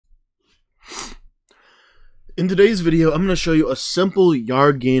In today's video, I'm going to show you a simple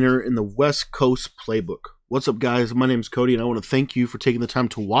yard gainer in the West Coast Playbook. What's up, guys? My name is Cody, and I want to thank you for taking the time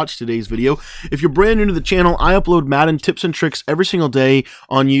to watch today's video. If you're brand new to the channel, I upload Madden tips and tricks every single day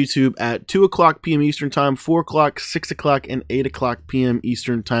on YouTube at 2 o'clock p.m. Eastern Time, 4 o'clock, 6 o'clock, and 8 o'clock p.m.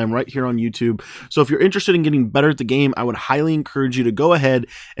 Eastern Time right here on YouTube. So if you're interested in getting better at the game, I would highly encourage you to go ahead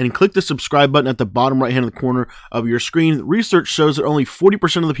and click the subscribe button at the bottom right hand of the corner of your screen. Research shows that only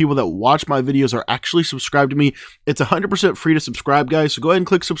 40% of the people that watch my videos are actually subscribed to me. It's 100% free to subscribe, guys, so go ahead and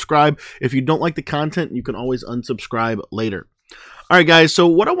click subscribe. If you don't like the content, you can always unsubscribe later. Alright, guys, so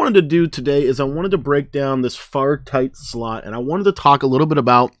what I wanted to do today is I wanted to break down this far tight slot, and I wanted to talk a little bit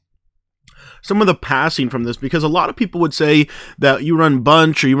about some of the passing from this, because a lot of people would say that you run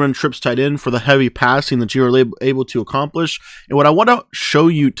bunch or you run trips tight end for the heavy passing that you are able to accomplish. And what I want to show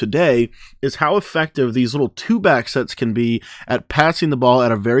you today is how effective these little two-back sets can be at passing the ball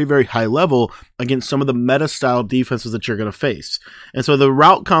at a very, very high level against some of the meta-style defenses that you're going to face. And so the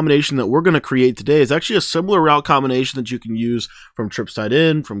route combination that we're going to create today is actually a similar route combination that you can use from trips tight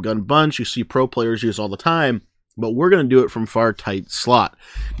end, from gun bunch. You see pro players use all the time. But we're going to do it from far tight slot.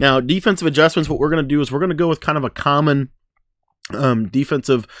 Now, defensive adjustments, what we're going to do is we're going to go with kind of a common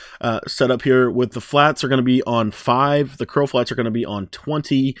defensive setup here, with the flats are going to be on 5, the curl flats are going to be on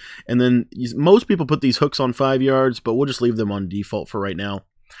 20, and then most people put these hooks on 5 yards, but we'll just leave them on default for right now.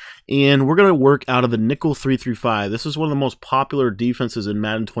 And we're going to work out of the nickel 3-3-5. This is one of the most popular defenses in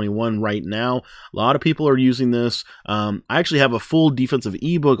Madden 21 right now. A lot of people are using this. I actually have a full defensive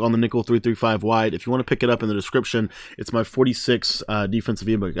ebook on the nickel 3-3-5 wide. If you want to pick it up in the description, it's my 46 defensive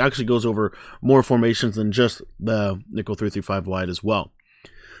ebook. It actually goes over more formations than just the nickel 3-3-5 wide as well.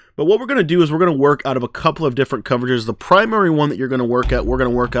 But what we're going to do is we're going to work out of a couple of different coverages. The primary one that you're going to work at, we're going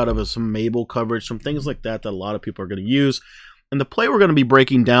to work out of is some Mabel coverage, some things like that a lot of people are going to use. And the play we're going to be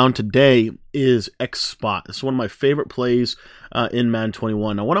breaking down today is X spot. This is one of my favorite plays in Madden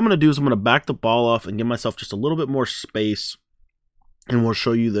 21. Now, what I'm going to do is I'm going to back the ball off and give myself just a little bit more space, and we'll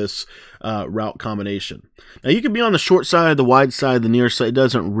show you this route combination. Now, you can be on the short side, the wide side, the near side. It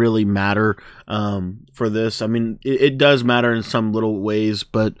doesn't really matter for this. I mean, it does matter in some little ways,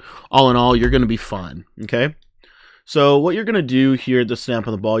 but all in all, you're going to be fine, okay? So what you're going to do here at the snap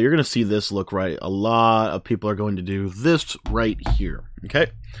of the ball, you're going to see this look right. A lot of people are going to do this right here, okay?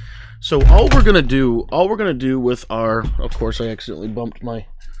 So all we're going to do with our, of course, I accidentally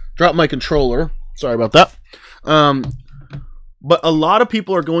dropped my controller. Sorry about that. But a lot of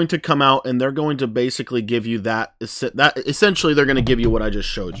people are going to come out and they're going to basically give you that essentially they're going to give you what I just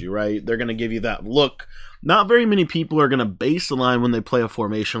showed you, right? They're going to give you that look. Not very many people are going to base the line when they play a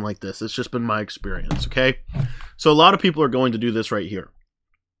formation like this. It's just been my experience, okay? So a lot of people are going to do this right here.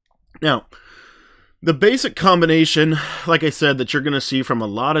 Now, the basic combination, like I said, that you're going to see from a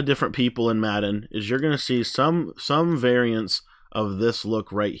lot of different people in Madden is you're going to see some variants of this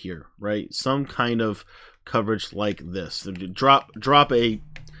look right here, right? Some kind of coverage like this. Drop a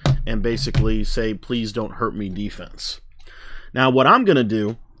and basically say, please don't hurt me defense. Now, what I'm going to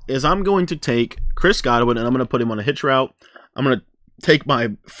do is I'm going to take Chris Godwin and I'm going to put him on a hitch route. I'm going to take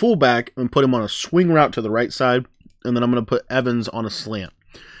my fullback and put him on a swing route to the right side, and then I'm going to put Evans on a slant.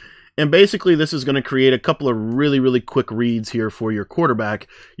 And basically this is going to create a couple of really, really quick reads here for your quarterback.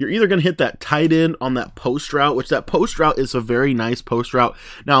 You're either going to hit that tight end on that post route, which that post route is a very nice post route.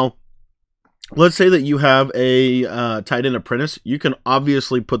 Now, let's say that you have a tight end apprentice. You can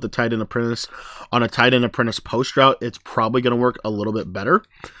obviously put the tight end apprentice on a tight end apprentice post route. It's probably going to work a little bit better.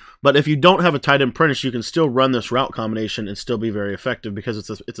 But if you don't have a tight end apprentice, you can still run this route combination and still be very effective because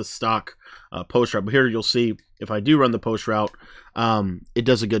it's a stock post route. But here you'll see if I do run the post route, it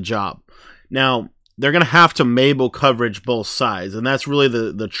does a good job. Now, they're going to have to Mabel coverage both sides, and that's really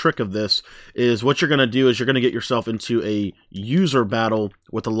the trick of this. Is what you're going to do is you're going to get yourself into a user battle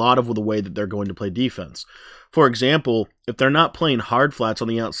with a lot of the way that they're going to play defense. For example, if they're not playing hard flats on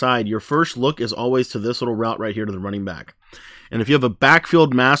the outside, your first look is always to this little route right here to the running back. And if you have a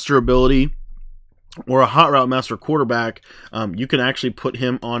backfield master ability or a hot route master quarterback, you can actually put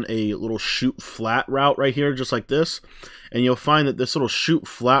him on a little shoot flat route right here, just like this. And you'll find that this little shoot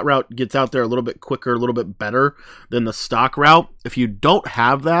flat route gets out there a little bit quicker, a little bit better than the stock route. If you don't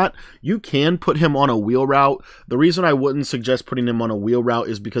have that, you can put him on a wheel route. The reason I wouldn't suggest putting him on a wheel route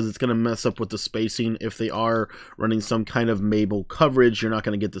is because it's going to mess up with the spacing. If they are running some kind of Mabel coverage, you're not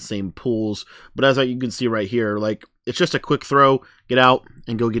going to get the same pulls. But as you can see right here, like, it's just a quick throw, get out,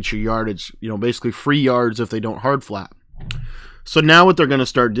 and go get your yardage. You know, basically free yards if they don't hard flat. So now what they're going to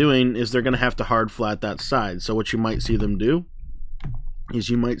start doing is they're going to have to hard flat that side. So what you might see them do is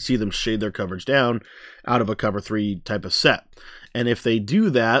you might see them shade their coverage down out of a cover 3 type of set. And if they do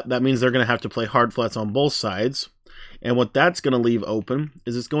that, that means they're going to have to play hard flats on both sides. And what that's going to leave open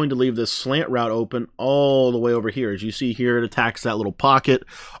is it's going to leave this slant route open all the way over here. As you see here, it attacks that little pocket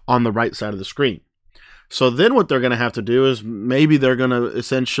on the right side of the screen. So then what they're going to have to do is maybe they're going to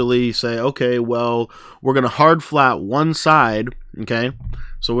essentially say, okay, well, we're going to hard flat one side, okay?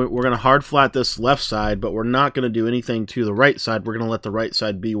 So we're going to hard flat this left side, but we're not going to do anything to the right side. We're going to let the right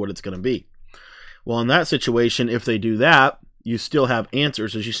side be what it's going to be. Well, in that situation, if they do that, you still have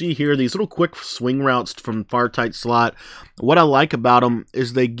answers. As you see here, these little quick swing routes from far tight slot, what I like about them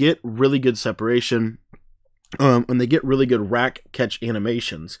is they get really good separation. And they get really good rack catch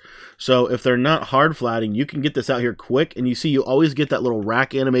animations. So if they're not hard flatting, you can get this out here quick, and you see you always get that little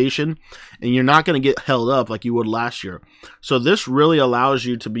rack animation, and you're not going to get held up like you would last year. So this really allows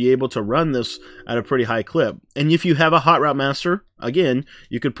you to be able to run this at a pretty high clip. And if you have a hot route master, again,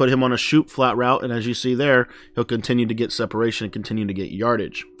 you could put him on a shoot flat route, and as you see there, he'll continue to get separation and continue to get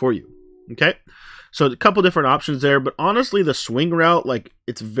yardage for you. Okay? So a couple different options there, but honestly, the swing route, like,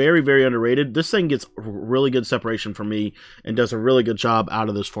 it's very, very underrated. This thing gets really good separation for me and does a really good job out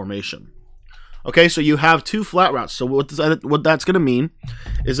of this formation. Okay, so you have two flat routes. So what that's going to mean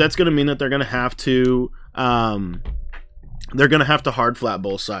is that's going to mean that they're going to have to hard flat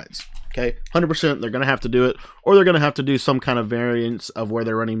both sides. Okay, 100% they're going to have to do it, or they're going to have to do some kind of variance of where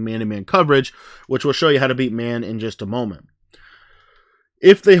they're running man-to-man coverage, which we'll show you how to beat man in just a moment.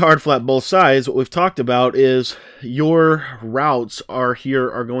 If they hard flat both sides, what we've talked about is your routes are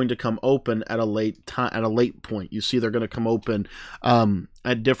going to come open at a late point. You see they're going to come open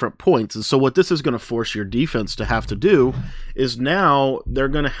at different points. And so what this is going to force your defense to have to do is now they're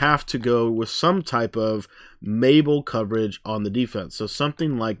going to have to go with some type of Mabel coverage on the defense. So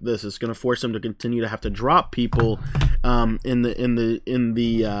something like this is going to force them to continue to have to drop people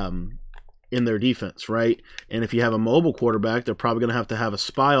in their defense, right? And if you have a mobile quarterback, they're probably going to have a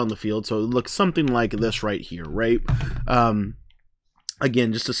spy on the field. So it looks something like this right here, right?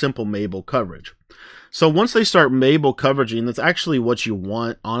 Again, just a simple Mabel coverage. So once they start Mabel coveraging, that's actually what you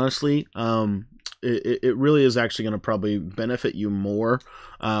want, honestly. It really is actually going to probably benefit you more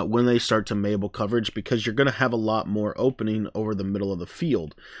when they start to Mabel coverage, because you're going to have a lot more opening over the middle of the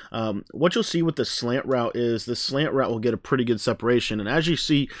field. What you'll see with the slant route is the slant route will get a pretty good separation. And as you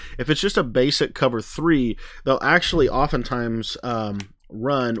see, if it's just a basic cover 3, they'll actually oftentimes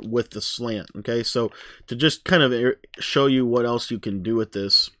run with the slant. Okay, so to just kind of show you what else you can do with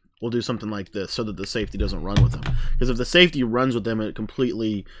this, we'll do something like this so that the safety doesn't run with them. Because if the safety runs with them, it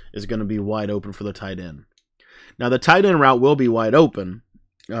completely is going to be wide open for the tight end. Now, the tight end route will be wide open.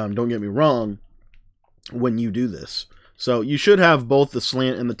 Don't get me wrong when you do this. So you should have both the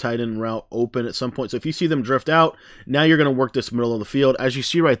slant and the tight end route open at some point. So if you see them drift out, now you're going to work this middle of the field. As you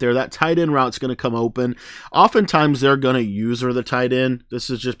see right there, that tight end route's going to come open. Oftentimes, they're going to user the tight end. This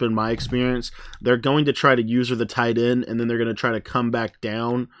has just been my experience. They're going to try to user the tight end, and then they're going to try to come back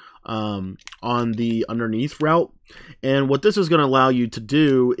down on the underneath route. And what this is going to allow you to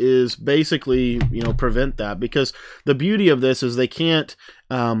do is basically, prevent that, because the beauty of this is they can't,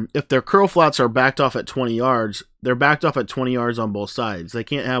 if their curl flats are backed off at 20 yards, they're backed off at 20 yards on both sides. They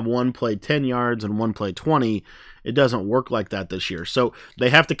can't have one play 10 yards and one play 20. It doesn't work like that this year. So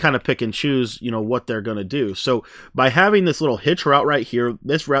they have to kind of pick and choose, what they're going to do. So by having this little hitch route right here,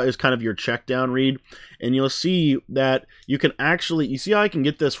 this route is kind of your check down read. And you'll see that you can actually, you see how I can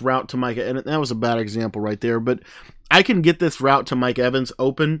get this route to Mike, and that was a bad example right there, but I can get this route to Mike Evans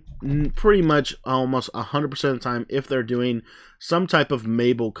open pretty much almost 100% of the time if they're doing some type of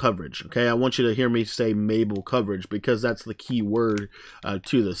Mabel coverage. Okay, I want you to hear me say Mabel coverage, because that's the key word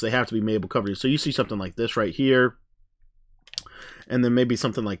to this. They have to be Mabel coverage. So you see something like this right here, and then maybe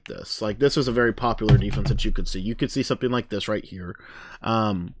something like this. Like, this is a very popular defense that you could see. You could see something like this right here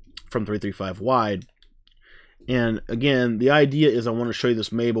from 3-3-5 wide. And again, the idea is I want to show you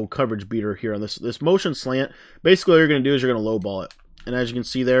this Mabel coverage beater here on this motion slant. Basically, what you're going to do is you're going to low ball it. And as you can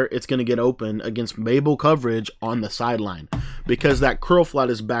see there, it's going to get open against Mabel coverage on the sideline, because that curl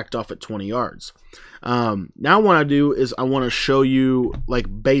flat is backed off at 20 yards. Now what I do is I want to show you like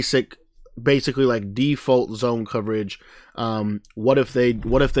basically like default zone coverage. What if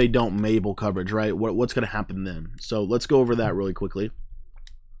they don't Mabel coverage, right? What's going to happen then? So let's go over that really quickly.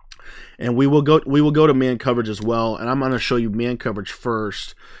 And we will go to man coverage as well, and I'm going to show you man coverage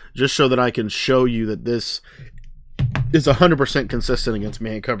first, just so that I can show you that this is 100% consistent against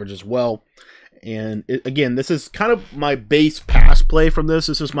man coverage as well. And again, this is kind of my base pass play from this.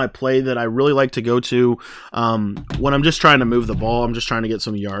 This is my play that I really like to go to when I'm just trying to move the ball. I'm just trying to get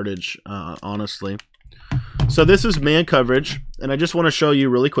some yardage, honestly. So this is man coverage, and I just want to show you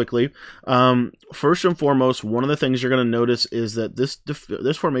really quickly. First and foremost, one of the things you're going to notice is that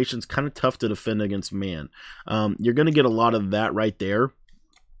this formation is kind of tough to defend against man. You're going to get a lot of that right there.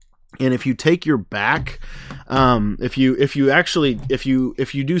 And if you take your back, if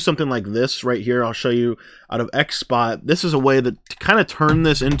you do something like this right here, I'll show you out of X spot. This is a way to kind of turn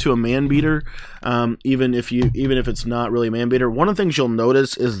this into a man beater, even if it's not really a man beater. One of the things you'll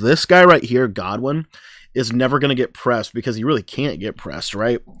notice is this guy right here, Godwin, is never going to get pressed because he really can't get pressed,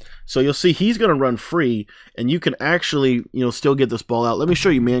 right? So you'll see he's going to run free, and you can actually, still get this ball out. Let me show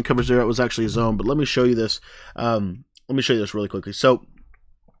you man coverage there. It was actually a zone, but let me show you this. Let me show you this really quickly. So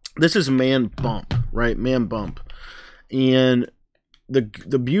this is man bump, right? Man bump. And the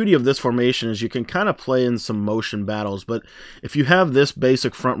beauty of this formation is you can kind of play in some motion battles, but if you have this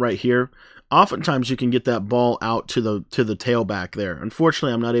basic front right here, oftentimes you can get that ball out to the tailback there.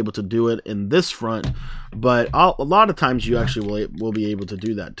 Unfortunately, I'm not able to do it in this front, but a lot of times you actually will be able to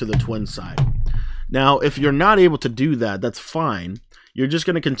do that to the twin side. Now, if you're not able to do that, that's fine. You're just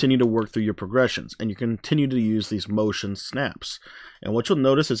going to continue to work through your progressions, and you continue to use these motion snaps. And what you'll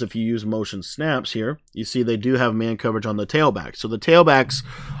notice is if you use motion snaps here, you see they do have man coverage on the tailback. So the tailbacks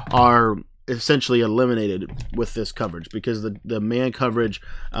are essentially eliminated with this coverage because the man coverage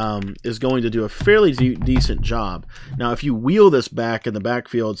is going to do a fairly decent job. Now, if you wheel this back in the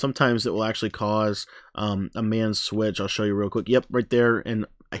backfield, sometimes it will actually cause a man switch. I'll show you real quick. Yep, right there. And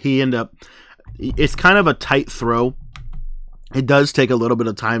it's kind of a tight throw. It does take a little bit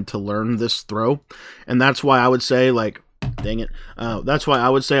of time to learn this throw, and that's why I would say, that's why I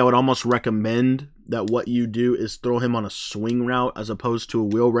would say I would almost recommend that what you do is throw him on a swing route as opposed to a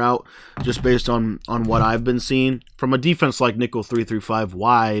wheel route, just based on what I've been seeing from a defense like nickel 3-5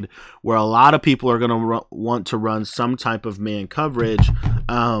 wide, where a lot of people are going to want to run some type of man coverage.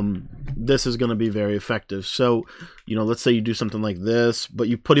 This is going to be very effective. So, let's say you do something like this, but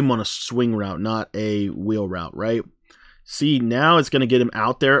you put him on a swing route, not a wheel route, right? See, now it's going to get him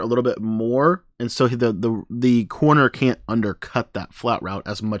out there a little bit more, and so the corner can't undercut that flat route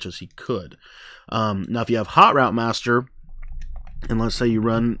as much as he could. Now, if you have Hot Route Master, and let's say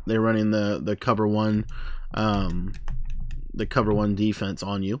they're running the cover one defense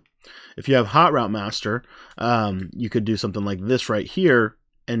on you. If you have Hot Route Master, you could do something like this right here,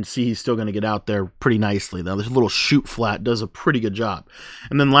 and see he's still going to get out there pretty nicely. Now, this little shoot flat does a pretty good job.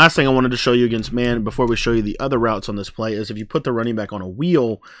 And then last thing I wanted to show you against man before we show you the other routes on this play is if you put the running back on a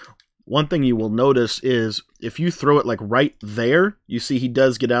wheel, one thing you will notice is if you throw it like right there, you see he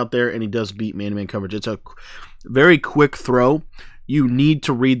does get out there and he does beat man-to-man coverage. It's a very quick throw. You need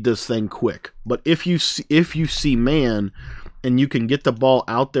to read this thing quick. But if you see man and you can get the ball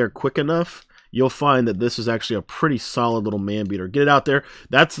out there quick enough, you'll find that this is actually a pretty solid little man beater. Get it out there.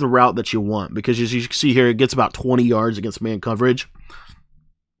 That's the route that you want, because as you can see here, it gets about 20 yards against man coverage.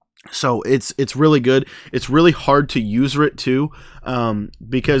 So it's really good. It's really hard to user it too,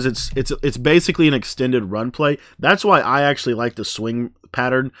 because it's basically an extended run play. That's why I actually like the swing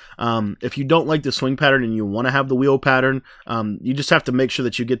pattern. If you don't like the swing pattern and you want to have the wheel pattern, you just have to make sure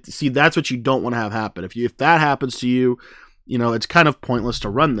that you get to see. That's what you don't want to have happen. If that happens to you, it's kind of pointless to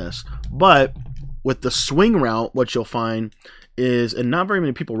run this. But with the swing route, what you'll find is, and not very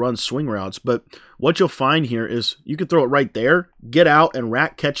many people run swing routes, but what you'll find here is you can throw it right there, get out and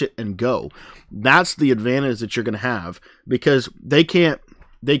rack catch it and go. That's the advantage that you're going to have, because they can't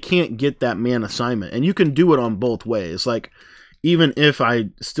get that man assignment, and you can do it on both ways. Like, even if I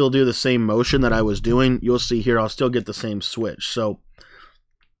still do the same motion that I was doing, you'll see here I'll still get the same switch. So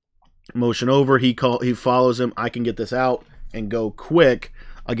motion over, he follows him, I can get this out and go quick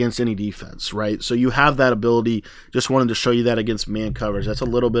against any defense, right? So you have that ability. Just wanted to show you that against man coverage. That's a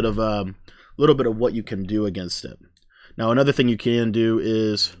little bit of what you can do against it. Now, another thing you can do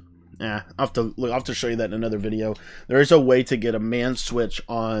is, I'll have to show you that in another video. There is a way to get a man switch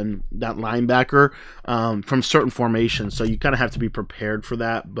on that linebacker from certain formations, so you kind of have to be prepared for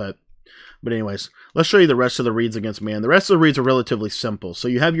that. But anyways, let's show you the rest of the reads against man. The rest of the reads are relatively simple. So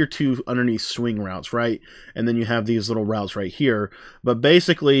you have your two underneath swing routes, right? And then you have these little routes right here. But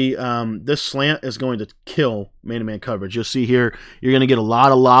basically, this slant is going to kill man-to-man coverage. You'll see here, you're going to get a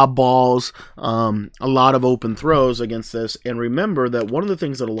lot of lob balls, a lot of open throws against this. And remember that one of the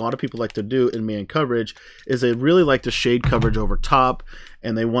things that a lot of people like to do in man coverage is they really like to shade coverage over top,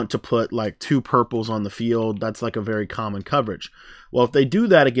 and they want to put like two purples on the field. That's like a very common coverage. Well, if they do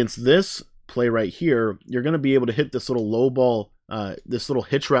that against this play right here, you're going to be able to hit this little low ball, this little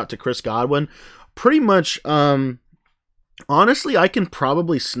hitch route to Chris Godwin. Pretty much, honestly, I can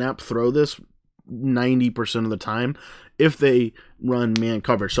probably snap throw this 90% of the time. if they run man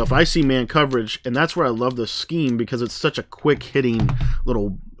coverage. So if I see man coverage, and that's where I love this scheme because it's such a quick hitting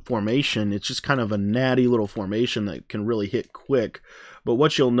little formation. It's just kind of a natty little formation that can really hit quick. But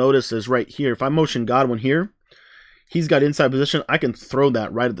what you'll notice is right here, if I motion Godwin here, he's got inside position. I can throw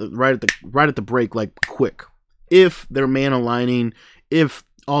that right at the break, like quick, if they're man aligning, if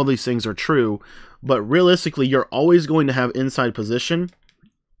all these things are true. But realistically, you're always going to have inside position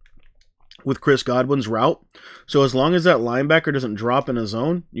with Chris Godwin's route. So as long as that linebacker doesn't drop in a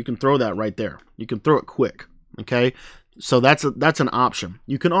zone, you can throw that right there. You can throw it quick, okay? So that's an option.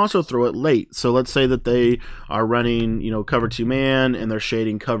 You can also throw it late. So let's say that they are running, cover 2 man and they're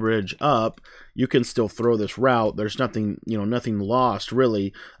shading coverage up. You can still throw this route. There's nothing, nothing lost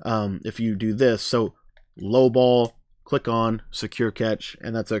really if you do this. So low ball, click on, secure catch,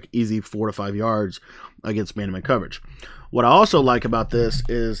 and that's an easy 4 to 5 yards against man-to-man coverage. What I also like about this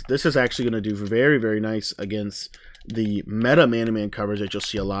is actually going to do very, very nice against the meta man-to-man coverage that you'll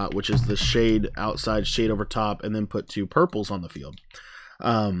see a lot, which is the shade outside, shade over top, and then put 2 purples on the field.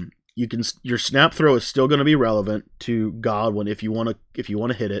 Your snap throw is still going to be relevant to Godwin if you want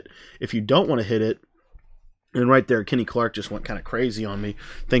to hit it. If you don't want to hit it, and right there, Kenny Clark just went kind of crazy on me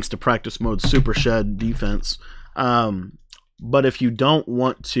thanks to practice mode super shed defense. But if you don't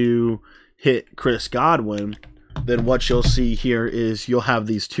want to hit Chris Godwin, then what you'll see here is you'll have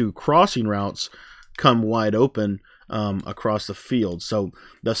these 2 crossing routes come wide open across the field. So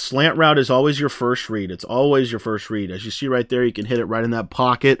the slant route is always your first read. It's always your first read. As you see right there, you can hit it right in that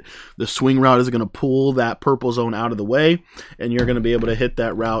pocket. The swing route is going to pull that purple zone out of the way, and you're going to be able to hit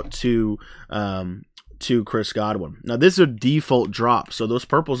that route to Chris Godwin. Now this is a default drop, so those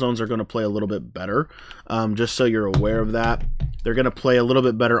purple zones are going to play a little bit better. Just so you're aware of that. They're going to play a little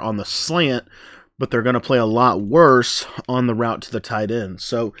bit better on the slant, but they're going to play a lot worse on the route to the tight end.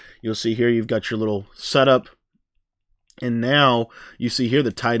 So you'll see here you've got your little setup, and now you see here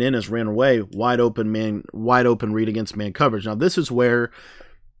the tight end has ran away, wide open read against man coverage. Now this is where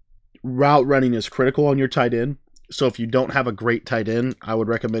route running is critical on your tight end. So if you don't have a great tight end, I would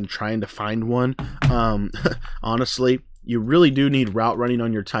recommend trying to find one. Honestly, you really do need route running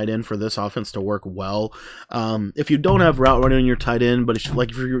on your tight end for this offense to work well. If you don't have route running on your tight end, but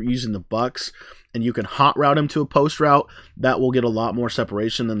if you're using the Bucks and you can hot route him to a post route, that will get a lot more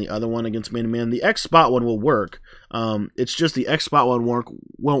separation than the other one against man-to-man. The X spot one will work. It's just the X spot one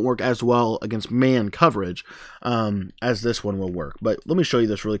won't work as well against man coverage as this one will work. But let me show you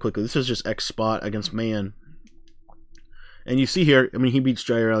this really quickly. This is just X spot against man. And you see here, I mean, he beats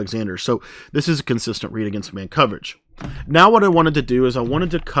Jair Alexander. So this is a consistent read against man coverage. Now what I wanted to do is I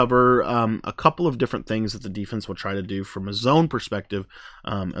wanted to cover a couple of different things that the defense will try to do from a zone perspective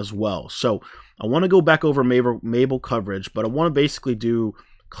as well. So I want to go back over Mabel coverage, but I want to basically do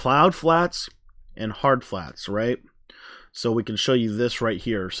cloud flats and hard flats, right? So we can show you this right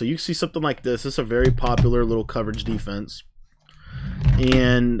here. So you see something like this. This is a very popular little coverage defense.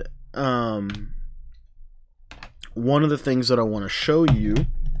 And one of the things that I want to show you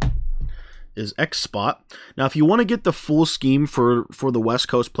is X spot. Now, if you want to get the full scheme for the West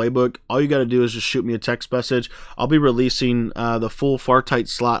Coast playbook, all you got to do is just shoot me a text message. I'll be releasing the full far tight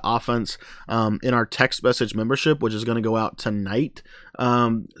slot offense in our text message membership, which is going to go out tonight.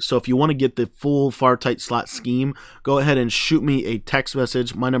 So if you want to get the full far tight slot scheme, go ahead and shoot me a text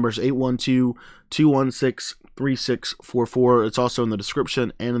message. My number is 812-216-3644. It's also in the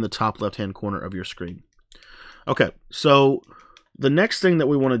description and in the top left-hand corner of your screen. Okay, so the next thing that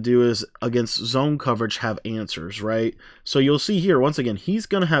we want to do is against zone coverage have answers, right? So you'll see here, once again, he's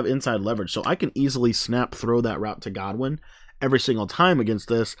going to have inside leverage. So I can easily snap throw that route to Godwin every single time against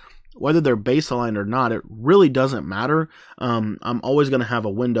this. Whether they're base aligned or not, it really doesn't matter. I'm always going to have a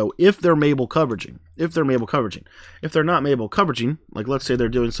window if they're Mabel coveraging. If they're not Mabel coveraging, like let's say they're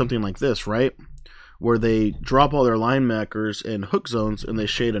doing something like this, right? Where they drop all their linebackers in hook zones and they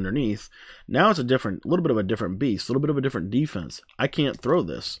shade underneath. Now it's a little bit of a different beast, a little bit of a different defense. I can't throw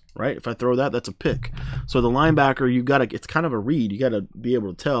this, right? If I throw that, that's a pick. So the linebacker, it's kind of a read. You got to be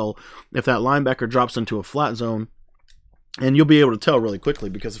able to tell if that linebacker drops into a flat zone. And you'll be able to tell really quickly,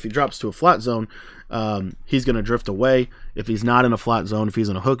 because if he drops to a flat zone, he's going to drift away. If he's not in a flat zone, if he's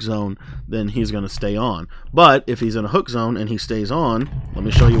in a hook zone, then he's going to stay on. But if he's in a hook zone and he stays on, let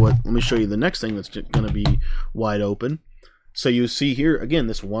me show you the next thing that's going to be wide open. So you see here again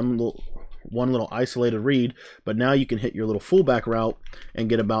this one little isolated read, but now you can hit your little fullback route and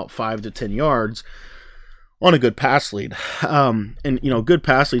get about 5 to 10 yards on a good pass lead. And good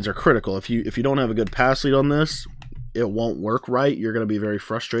pass leads are critical. If you don't have a good pass lead on this, it won't work right. You're going to be very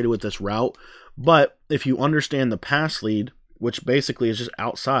frustrated with this route. But if you understand the pass lead, which basically is just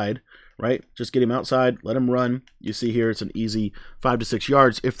outside, right? Just get him outside, let him run. You see here it's an easy 5 to 6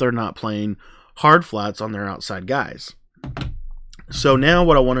 yards if they're not playing hard flats on their outside guys. So now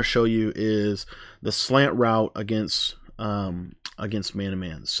what I want to show you is the slant route against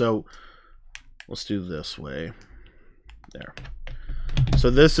man-to-man. So let's do this way. There. So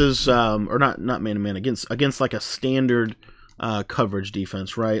this is or not man-to-man, against like a standard coverage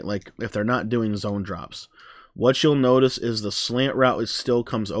defense, right? Like if they're not doing zone drops. What you'll notice is the slant route still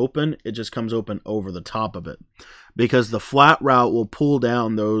comes open. It just comes open over the top of it, because the flat route will pull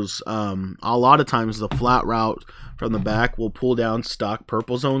down those. A lot of times the flat route from the back will pull down stock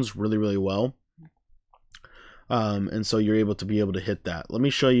purple zones really, really well. And so you're able to hit that. Let me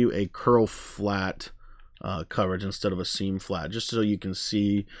show you a curl flat coverage instead of a seam flat, just so you can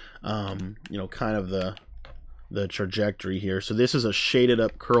see, you know, kind of the trajectory here. So this is a shaded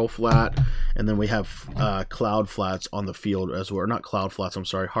up curl flat, and then we have cloud flats on the field as well. Or not cloud flats, I'm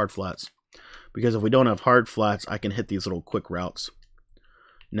sorry, hard flats. Because if we don't have hard flats, I can hit these little quick routes.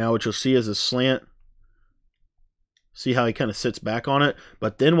 Now what you'll see is a slant. See how he kind of sits back on it?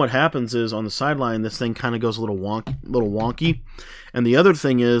 But then what happens is on the sideline, this thing kind of goes a little wonky. And the other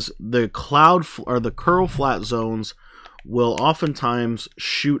thing is the the curl flat zones will oftentimes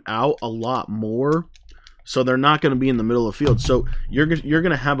shoot out a lot more. So they're not going to be in the middle of the field. So you're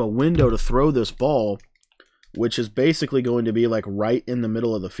going to have a window to throw this ball, which is basically going to be like right in the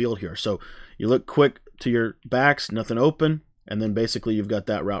middle of the field here. So you look quick to your backs, nothing open, and then basically you've got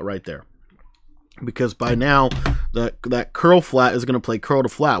that route right there. Because by now, that curl flat is going to play curl to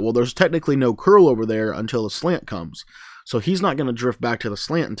flat. Well, there's technically no curl over there until the slant comes. So he's not going to drift back to the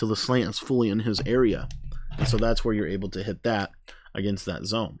slant until the slant is fully in his area. And so that's where you're able to hit that against that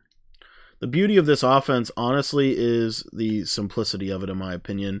zone. The beauty of this offense, honestly, is the simplicity of it, in my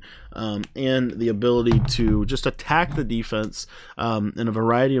opinion, and the ability to just attack the defense in a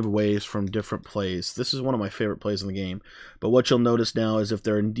variety of ways from different plays. This is one of my favorite plays in the game. But what you'll notice now is if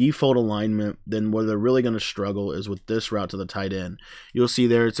they're in default alignment, then where they're really going to struggle is with this route to the tight end. You'll see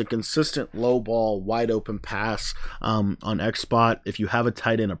there it's a consistent low ball, wide open pass on X spot. If you have a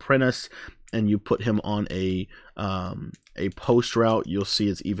tight end apprentice and you put him on a post route, you'll see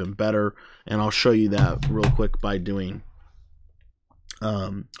it's even better. And I'll show you that real quick by doing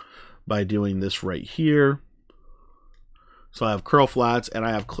this right here. So I have curl flats and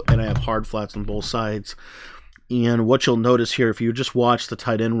I have hard flats on both sides. And what you'll notice here, if you just watch the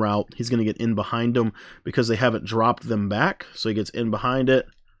tight end route, he's going to get in behind them because they haven't dropped them back. So he gets in behind it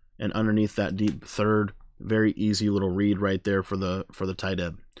and underneath that deep third. Very easy little read right there for the tight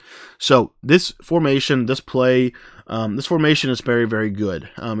end. So this formation, this play, this formation is very, very good.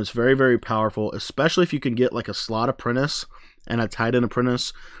 It's very, very powerful, especially if you can get like a slot apprentice and a tight end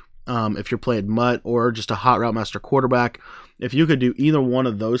apprentice. If you're playing mutt or just a hot route master quarterback, if you could do either one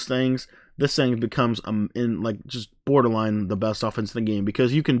of those things, this thing becomes in like just borderline the best offense in the game,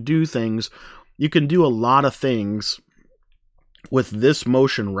 because you can do things, you can do a lot of things with this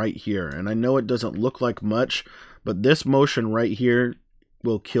motion right here. And I know it doesn't look like much, but this motion right here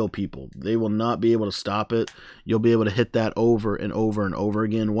will kill people. They will not be able to stop it. You'll be able to hit that over and over and over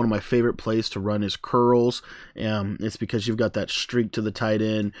again. One of my favorite plays to run is curls. It's because you've got that streak to the tight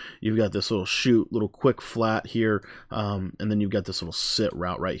end. You've got this little quick flat here, and then you've got this little sit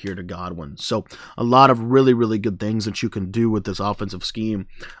route right here to Godwin. So a lot of really, really good things that you can do with this offensive scheme.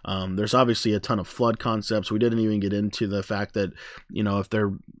 There's obviously a ton of flood concepts. We didn't even get into the fact that, you know, if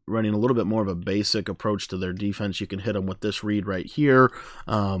they're running a little bit more of a basic approach to their defense, you can hit them with this read right here.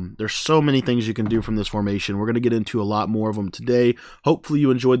 There's so many things you can do from this formation. We're going to get into a lot more of them today. Hopefully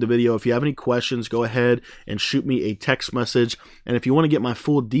you enjoyed the video. If you have any questions, go ahead and shoot me a text message. And if you want to get my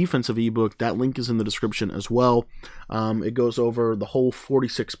full defensive ebook, that link is in the description as well. It goes over the whole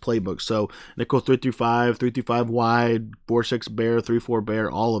 46 playbook. So nickel 3-5, 3-5 wide, 4-6 bear, 3-4 bear,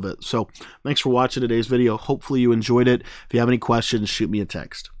 all of it. So thanks for watching today's video. Hopefully you enjoyed it. If you have any questions, shoot me a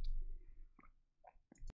text.